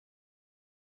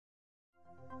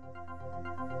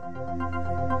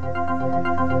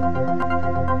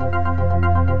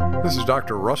This is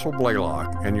Dr. Russell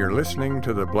Blaylock, and you're listening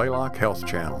to the Blaylock Health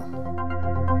Channel.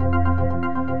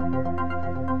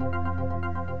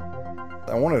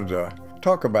 I wanted to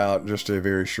talk about just a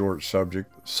very short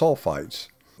subject, sulfites.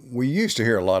 We used to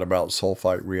hear a lot about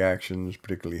sulfite reactions,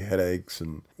 particularly headaches,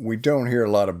 and we don't hear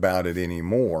a lot about it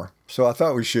anymore. So I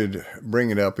thought we should bring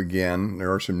it up again.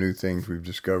 There are some new things we've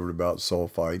discovered about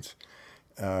sulfites,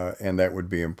 and that would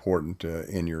be important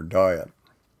in your diet.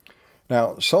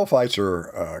 Now, sulfites are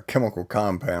a chemical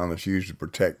compound that's used to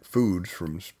protect foods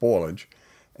from spoilage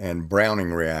and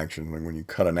browning reaction, like when you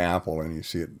cut an apple and you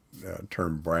see it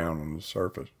turn brown on the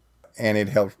surface. And it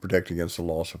helps protect against the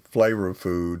loss of flavor of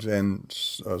foods and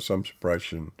some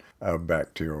suppression of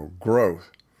bacterial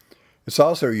growth. It's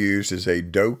also used as a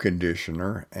dough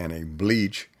conditioner and a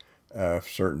bleach of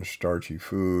certain starchy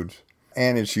foods,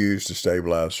 and it's used to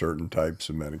stabilize certain types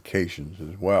of medications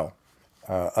as well.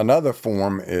 Another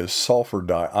form is sulfur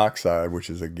dioxide, which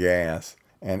is a gas,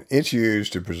 and it's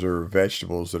used to preserve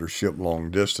vegetables that are shipped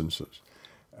long distances.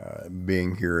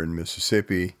 Being here in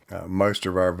Mississippi, most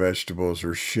of our vegetables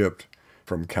are shipped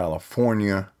from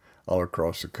California all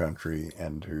across the country,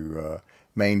 and to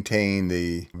maintain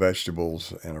the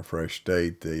vegetables in a fresh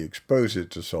state, they expose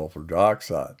it to sulfur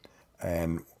dioxide,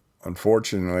 and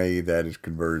unfortunately that is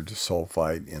converted to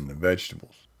sulfite in the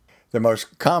vegetables. The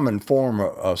most common form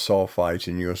of sulfites,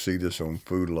 and you'll see this on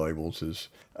food labels, is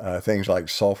things like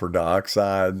sulfur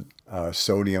dioxide,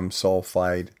 sodium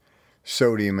sulfite,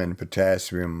 sodium and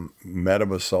potassium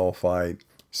metabosulfite,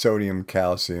 sodium,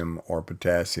 calcium, or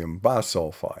potassium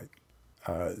bisulfite.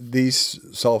 These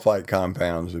sulfite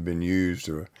compounds have been used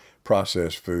to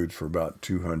process foods for about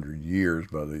 200 years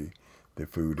by the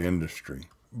food industry.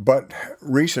 But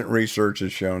recent research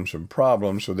has shown some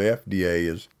problems, so the FDA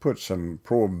has put some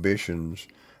prohibitions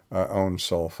on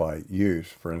sulfite use.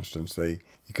 For instance, you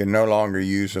can no longer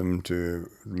use them to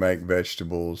make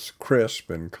vegetables crisp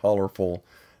and colorful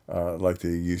like they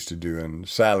used to do in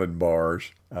salad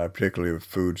bars, particularly with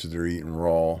foods that are eaten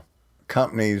raw.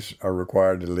 Companies are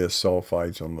required to list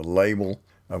sulfites on the label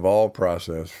of all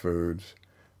processed foods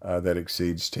that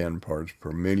exceeds 10 parts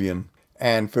per million.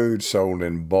 And foods sold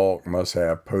in bulk must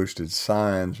have posted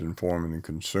signs informing the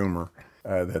consumer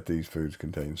that these foods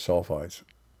contain sulfites.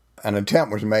 An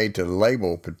attempt was made to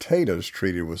label potatoes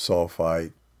treated with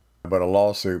sulfite, but a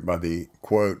lawsuit by the,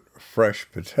 quote,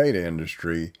 fresh potato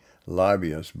industry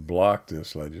lobbyists blocked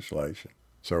this legislation.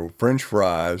 So French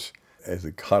fries, as they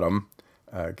cut them,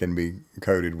 can be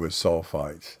coated with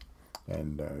sulfites,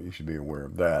 and you should be aware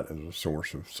of that as a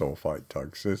source of sulfite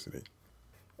toxicity.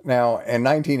 Now, in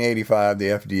 1985, the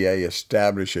FDA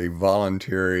established a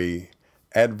voluntary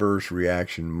adverse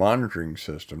reaction monitoring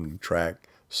system to track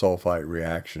sulfite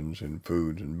reactions in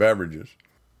foods and beverages.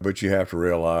 But you have to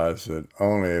realize that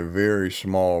only a very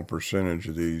small percentage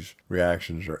of these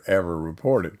reactions are ever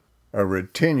reported. Over a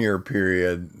 10-year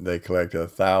period, they collected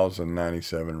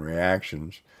 1,097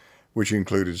 reactions, which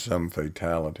included some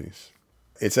fatalities.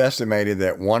 It's estimated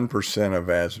that 1% of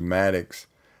asthmatics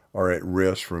are at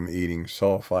risk from eating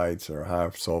sulfites or high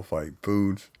sulfite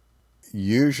foods.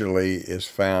 Usually is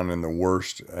found in the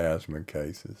worst asthma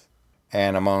cases.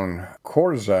 And among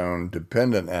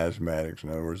cortisone-dependent asthmatics, in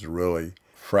other words, a really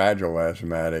fragile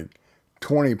asthmatic,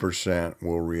 20%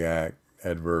 will react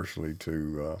adversely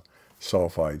to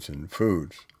sulfites in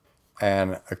foods.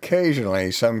 And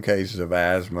occasionally, some cases of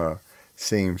asthma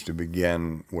seems to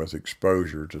begin with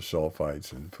exposure to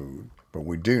sulfites in food. But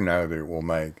we do know that it will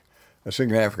make a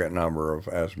significant number of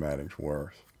asthmatics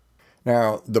worse.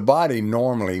 Now, the body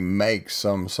normally makes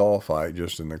some sulfite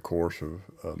just in the course of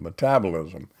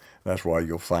metabolism. That's why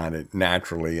you'll find it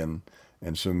naturally in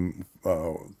some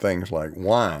things like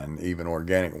wine. Even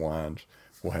organic wines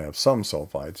will have some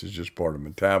sulfites. It's just part of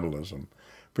metabolism,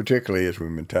 particularly as we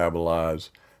metabolize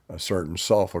a certain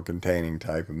sulfur-containing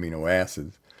type amino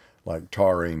acids like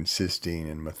taurine, cysteine,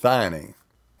 and methionine.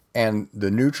 And the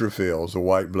neutrophils, the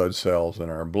white blood cells in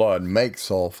our blood, make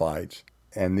sulfites,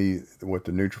 and what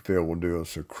the neutrophil will do is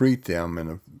secrete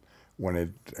them when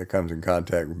it comes in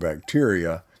contact with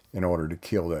bacteria in order to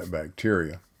kill that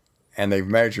bacteria. And they've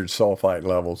measured sulfite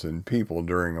levels in people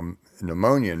during a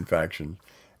pneumonia infection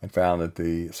and found that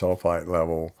the sulfite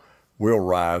level will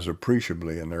rise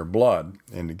appreciably in their blood,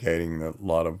 indicating that a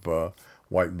lot of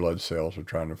white blood cells are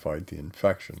trying to fight the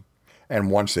infection. And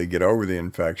once they get over the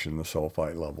infection, the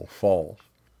sulfite level falls.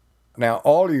 Now,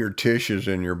 all of your tissues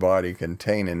in your body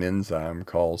contain an enzyme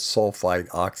called sulfite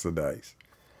oxidase.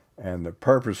 And the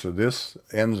purpose of this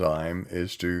enzyme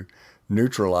is to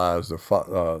neutralize the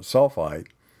sulfite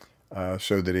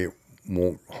so that it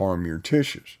won't harm your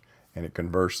tissues. And it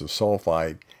converts the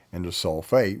sulfite into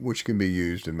sulfate, which can be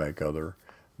used to make other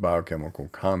biochemical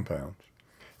compounds.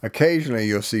 Occasionally,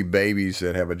 you'll see babies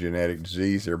that have a genetic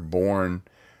disease. They're born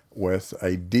with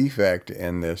a defect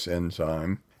in this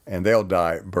enzyme, and they'll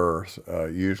die at birth,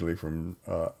 usually from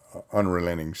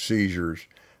unrelenting seizures,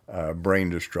 brain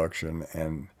destruction,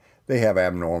 and they have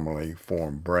abnormally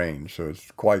formed brains. So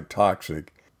it's quite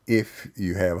toxic if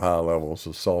you have high levels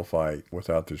of sulfite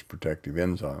without this protective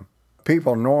enzyme.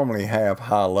 People normally have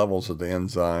high levels of the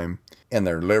enzyme in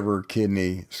their liver,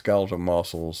 kidney, skeletal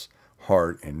muscles,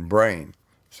 heart, and brain.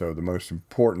 So the most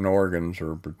important organs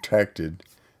are protected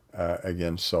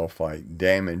against sulfite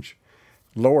damage.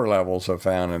 Lower levels are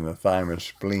found in the thymus,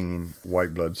 spleen,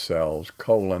 white blood cells,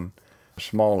 colon,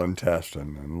 small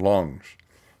intestine, and lungs.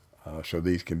 So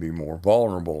these can be more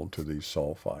vulnerable to these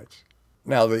sulfites.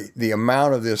 Now, the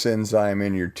amount of this enzyme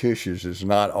in your tissues is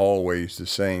not always the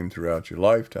same throughout your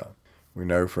lifetime. We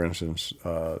know, for instance,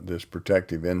 this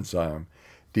protective enzyme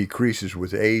decreases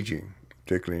with aging,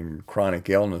 particularly in chronic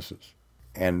illnesses.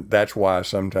 And that's why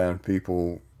sometimes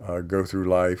people go through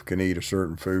life, can eat a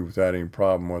certain food without any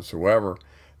problem whatsoever,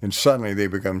 and suddenly they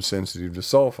become sensitive to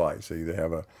sulfites. They either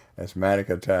have an asthmatic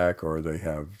attack or they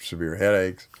have severe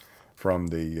headaches from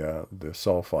the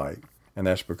sulfite, and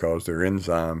that's because their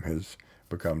enzyme has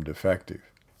become defective.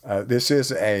 This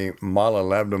is a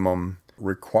molybdenum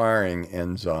requiring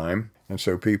enzyme, and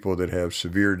so people that have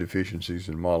severe deficiencies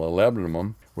in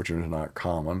molybdenum, which is not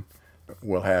common,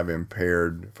 will have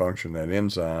impaired function of that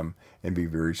enzyme and be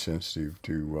very sensitive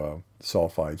to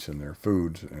sulfites in their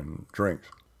foods and drinks.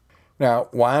 Now,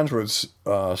 wines with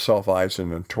sulfites are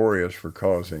notorious for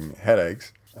causing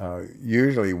headaches.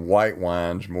 Usually white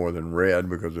wines more than red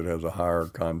because it has a higher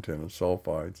content of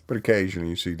sulfites, but occasionally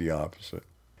you see the opposite.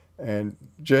 And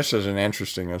just as an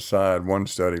interesting aside, one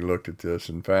study looked at this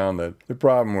and found that the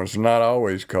problem was not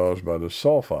always caused by the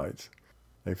sulfites.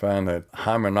 They found that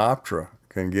Hymenoptera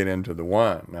can get into the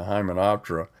wine. Now,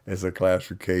 Hymenoptera is a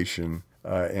classification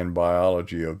in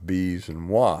biology of bees and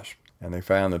wasps. And they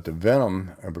found that the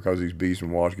venom, because these bees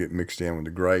and wasps get mixed in with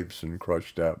the grapes and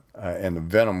crushed up, and the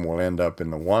venom will end up in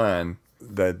the wine,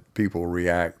 that people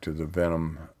react to the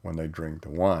venom when they drink the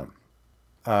wine.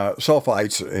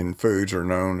 Sulfites in foods are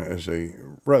known as a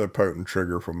rather potent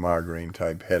trigger for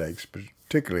migraine-type headaches,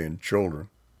 particularly in children.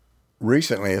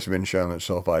 Recently, it's been shown that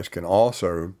sulfites can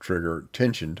also trigger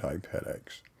tension-type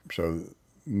headaches. So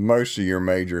most of your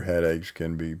major headaches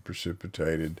can be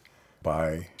precipitated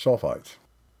by sulfites.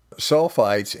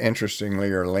 Sulfites,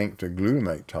 interestingly, are linked to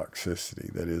glutamate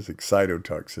toxicity, that is,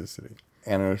 excitotoxicity.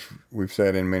 And as we've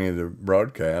said in many of the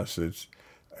broadcasts,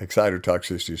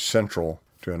 excitotoxicity is central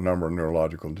to a number of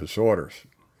neurological disorders.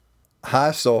 High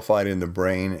sulfite in the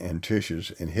brain and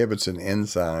tissues inhibits an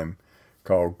enzyme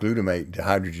called glutamate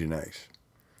dehydrogenase.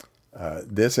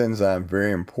 This enzyme is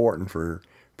very important for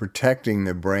protecting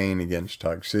the brain against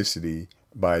toxicity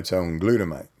by its own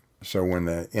glutamate. So when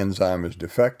the enzyme is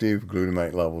defective,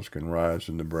 glutamate levels can rise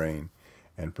in the brain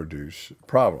and produce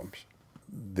problems.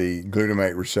 The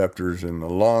glutamate receptors in the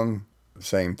lung, the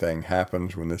same thing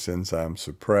happens when this enzyme is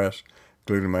suppressed.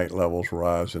 Glutamate levels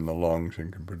rise in the lungs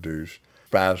and can produce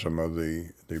spasm of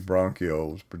the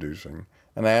bronchioles, producing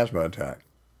an asthma attack.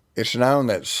 It's known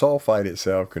that sulfite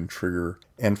itself can trigger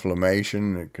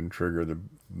inflammation. It can trigger the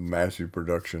massive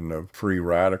production of free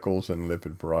radicals and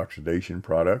lipid peroxidation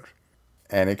products.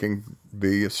 And it can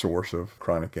be a source of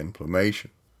chronic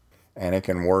inflammation. And it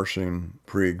can worsen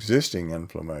pre-existing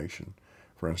inflammation.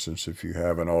 For instance, if you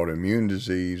have an autoimmune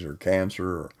disease or cancer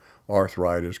or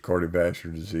arthritis,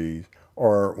 cardiovascular disease,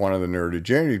 or one of the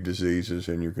neurodegenerative diseases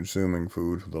and you're consuming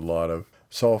food with a lot of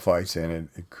sulfites in it,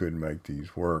 it could make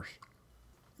these worse.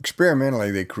 Experimentally,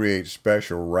 they create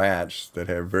special rats that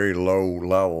have very low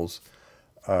levels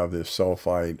of this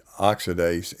sulfite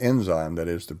oxidase enzyme, that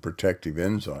is the protective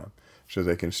enzyme, so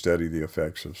they can study the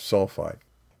effects of sulfite.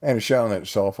 And it's shown that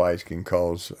sulfites can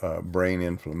cause brain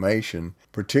inflammation,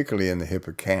 particularly in the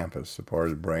hippocampus, the part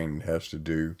of the brain that has to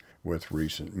do with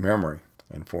recent memory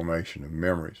and formation of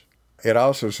memories. It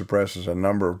also suppresses a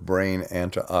number of brain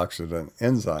antioxidant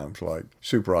enzymes like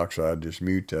superoxide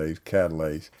dismutase,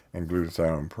 catalase, and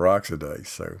glutathione peroxidase.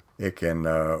 So it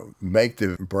can make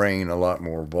the brain a lot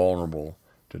more vulnerable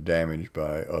to damage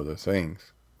by other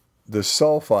things. The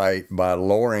sulfite, by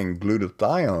lowering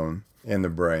glutathione in the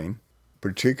brain,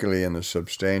 particularly in the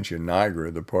substantia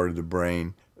nigra, the part of the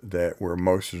brain where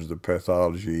most of the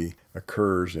pathology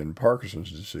occurs in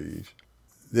Parkinson's disease.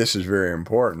 This is very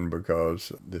important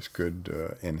because this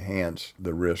could enhance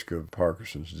the risk of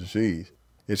Parkinson's disease.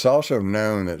 It's also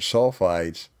known that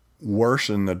sulfites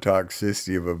worsen the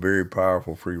toxicity of a very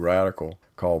powerful free radical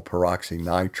called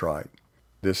peroxynitrite.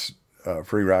 This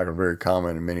free radical is very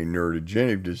common in many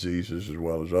neurodegenerative diseases as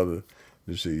well as other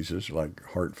diseases like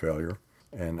heart failure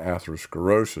and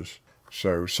atherosclerosis.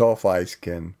 So sulfites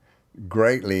can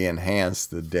greatly enhance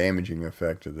the damaging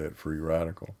effect of that free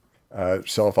radical.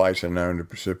 Sulfites are known to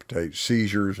precipitate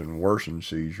seizures and worsen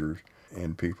seizures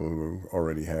in people who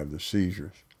already have the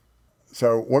seizures.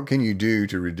 So what can you do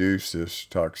to reduce this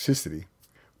toxicity?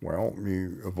 Well,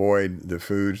 you avoid the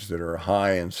foods that are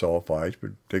high in sulfites,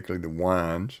 particularly the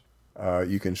wines.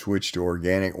 You can switch to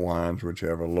organic wines, which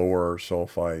have a lower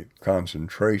sulfite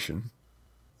concentration.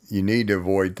 You need to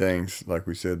avoid things, like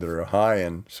we said, that are high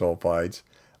in sulfites,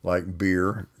 like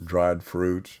beer, dried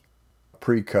fruits,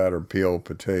 pre-cut or peeled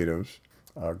potatoes,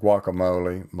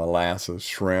 guacamole, molasses,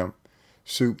 shrimp,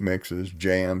 soup mixes,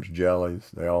 jams, jellies,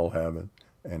 they all have it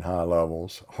in high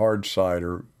levels, hard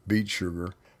cider, beet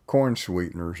sugar, corn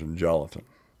sweeteners, and gelatin.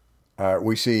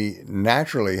 We see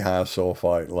naturally high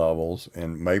sulfite levels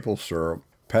in maple syrup,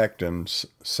 pectins,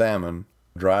 salmon,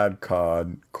 dried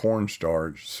cod,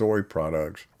 cornstarch, soy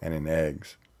products, and in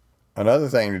eggs. Another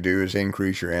thing to do is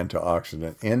increase your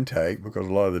antioxidant intake, because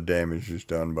a lot of the damage is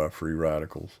done by free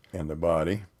radicals in the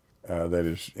body. That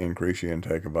is, increase your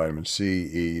intake of vitamin C,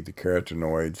 E, the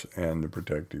carotenoids, and the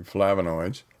protective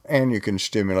flavonoids. And you can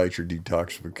stimulate your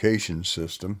detoxification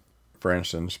system, for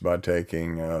instance, by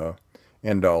taking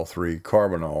indole-3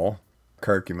 carbinol,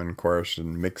 curcumin,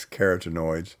 quercetin, mixed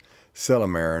carotenoids,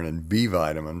 silymarin, and B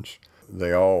vitamins.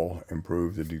 They all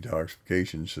improve the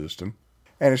detoxification system.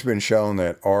 And it's been shown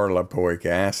that R-lipoic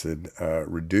acid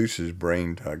reduces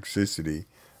brain toxicity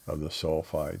of the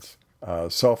sulfites.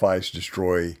 Sulfites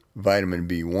destroy vitamin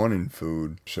B1 in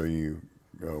food, so you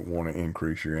want to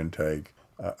increase your intake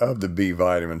of the B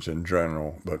vitamins in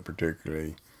general, but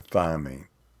particularly thiamine.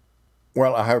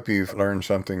 Well, I hope you've learned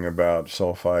something about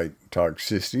sulfite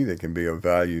toxicity that can be of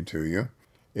value to you.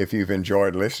 If you've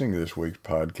enjoyed listening to this week's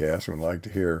podcast and would like to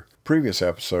hear previous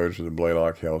episodes of the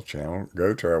Blaylock Health Channel,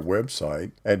 go to our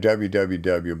website at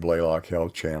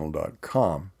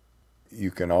www.blaylockhealthchannel.com.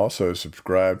 You can also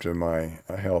subscribe to my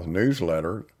health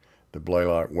newsletter, the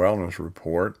Blaylock Wellness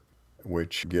Report,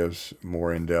 which gives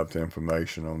more in-depth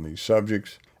information on these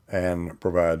subjects and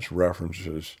provides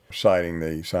references citing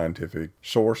the scientific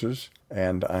sources.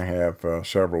 And I have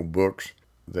several books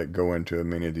that go into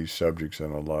many of these subjects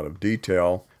in a lot of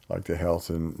detail, like the Health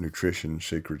and Nutrition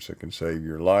Secrets That Can Save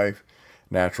Your Life,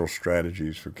 Natural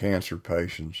Strategies for Cancer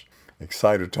Patients,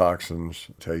 Excitotoxins,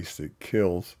 Taste That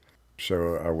Kills.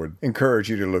 So I would encourage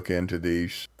you to look into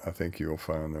these. I think you'll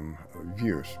find them of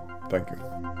use. Thank you.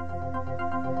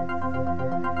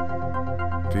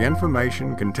 The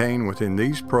information contained within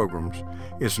these programs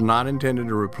is not intended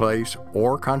to replace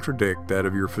or contradict that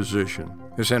of your physician.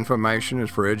 This information is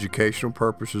for educational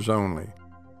purposes only